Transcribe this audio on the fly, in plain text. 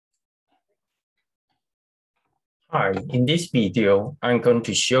Hi, in this video, I'm going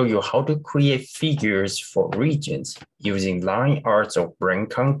to show you how to create figures for regions using line arts or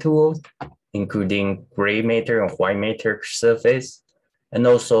breadcrumb tools, including gray matter and white matter surface, and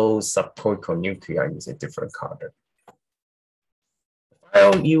also subcortical nuclei using different color.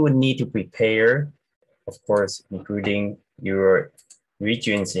 File you would need to prepare, of course, including your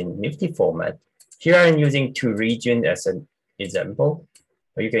regions in Nifty format. Here I'm using 2 regions as an example,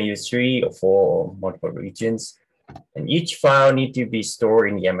 but you can use 3 or 4 or multiple regions. And each file needs to be stored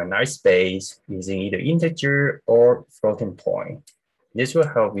in the MNI-space using either integer or floating point. This will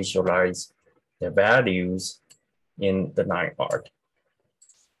help visualize the values in the line art.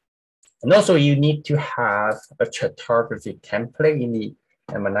 And also you need to have a cartography template in the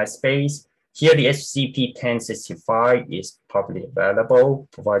MNI-space. Here the SCP-1065 is publicly available,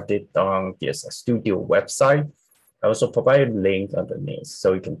 provided on the DSI Studio website. I also provide a link underneath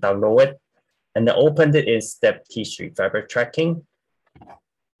so you can download it. And then open it in step T3 fiber tracking.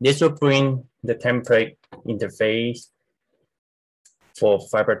 This will bring the template interface for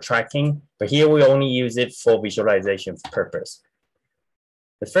fiber tracking, but here we only use it for visualization purpose.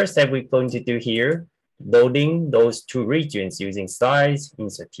 The first step we're going to do here, loading those 2 regions using slides,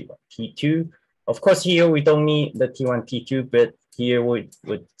 insert T1, T2. Of course, here we don't need the T1, T2, but here we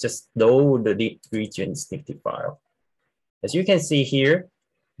would just load the regions Nifty file. As you can see here,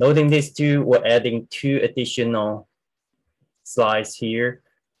 loading these 2, we're adding 2 additional slides here,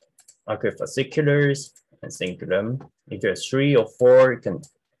 accurate fasciculars and cingulum. If there's 3 or 4, you can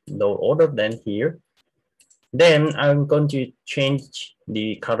load all of them here. Then I'm going to change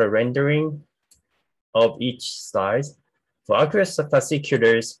the color rendering of each slide. For accurate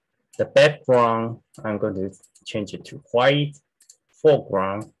fasciculars, the background, I'm going to change it to white,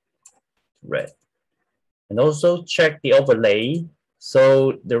 foreground, red. And also check the overlay.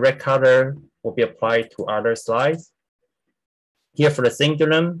 So the red color will be applied to other slides. Here for the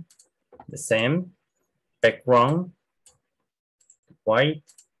cingulum, the same. Background, white,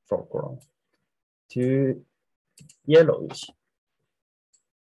 foreground, to yellowish.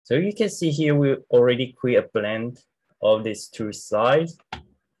 So you can see here we already create a blend of these 2 slides.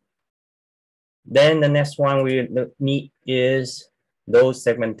 Then the next one we need is those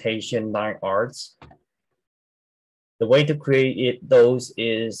segmentation line arts. The way to create those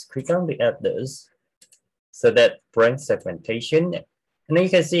is click on the others, so that brings segmentation. And then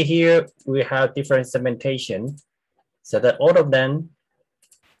you can see here we have different segmentation, so that all of them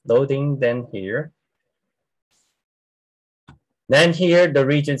loading then here. Then here the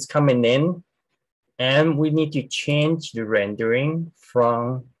regions coming in, and we need to change the rendering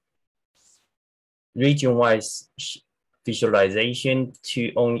from region-wise visualization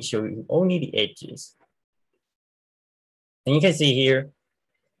to only show you only the edges. And you can see here,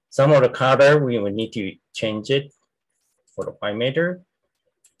 some of the color, we will need to change it for the white matter,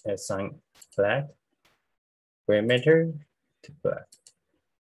 assign black, gray matter to black.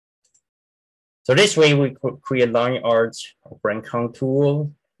 So this way we could create line arts, breadcrumb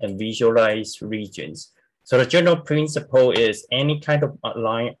tool, and visualize regions. So the general principle is any kind of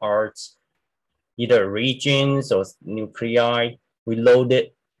line arts, either regions or nuclei, we load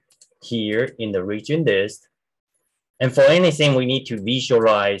it here in the region list. And for anything we need to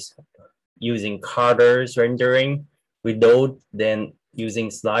visualize using colors rendering, we load then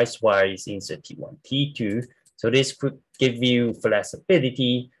using slice-wise insert T1, T2. So this could give you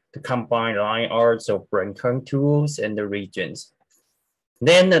flexibility to combine line arts or breadcrumb tools and the regions.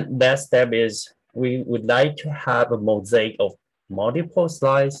 Then the last step is we would like to have a mosaic of multiple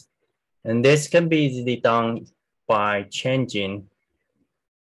slides. And this can be easily done by changing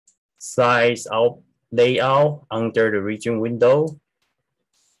slides out layout under the region window,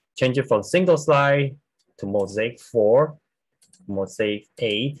 change it from single slide to mosaic 4, mosaic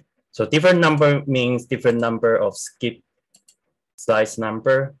 8. So different number means different number of skip slides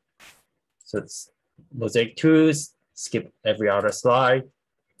number. So it's mosaic 2, skip every other slide,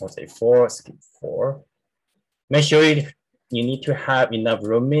 mosaic 4, skip 4. Make sure you need to have enough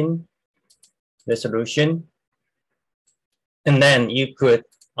rooming resolution. And then you could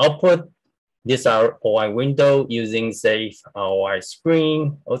output this ROI window using say ROI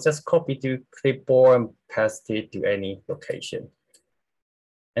screen, or just copy to clipboard and paste it to any location.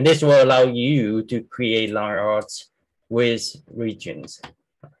 And this will allow you to create line arts with regions.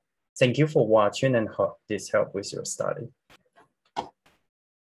 Thank you for watching and hope this helped with your study.